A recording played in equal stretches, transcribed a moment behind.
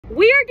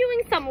We are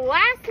doing some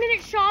last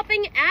minute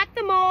shopping at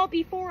the mall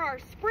before our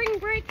spring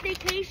break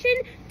vacation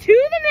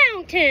to the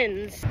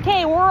mountains.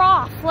 Okay, we're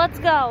off. Let's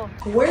go.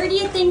 Where do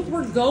you think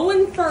we're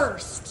going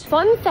first?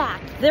 Fun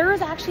fact, there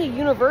is actually a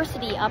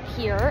university up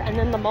here and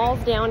then the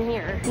mall's down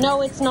here.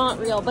 No, it's not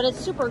real, but it's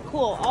super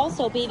cool.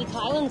 Also, Baby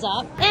Kylan's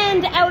up.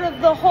 And out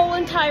of the whole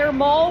entire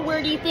mall,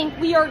 where do you think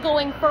we are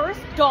going first?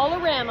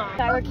 Dollarama.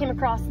 Skylar came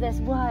across this.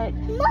 What?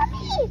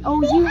 Mommy!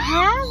 Oh, you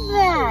have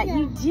that.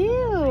 You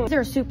do.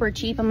 They're super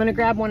cheap. I'm gonna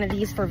grab one of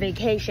these for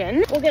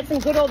vacation. We'll get some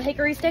good old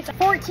hickory sticks.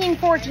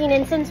 $14.14.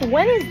 And since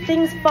when is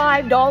things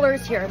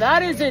 $5 here?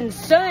 That is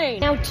insane.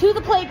 Now to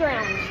the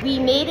playground. We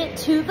made it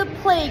to the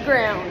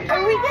playground.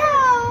 Here we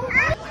go.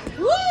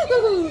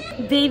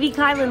 Woo! Baby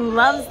Kylan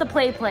loves the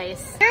play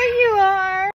place. There you are.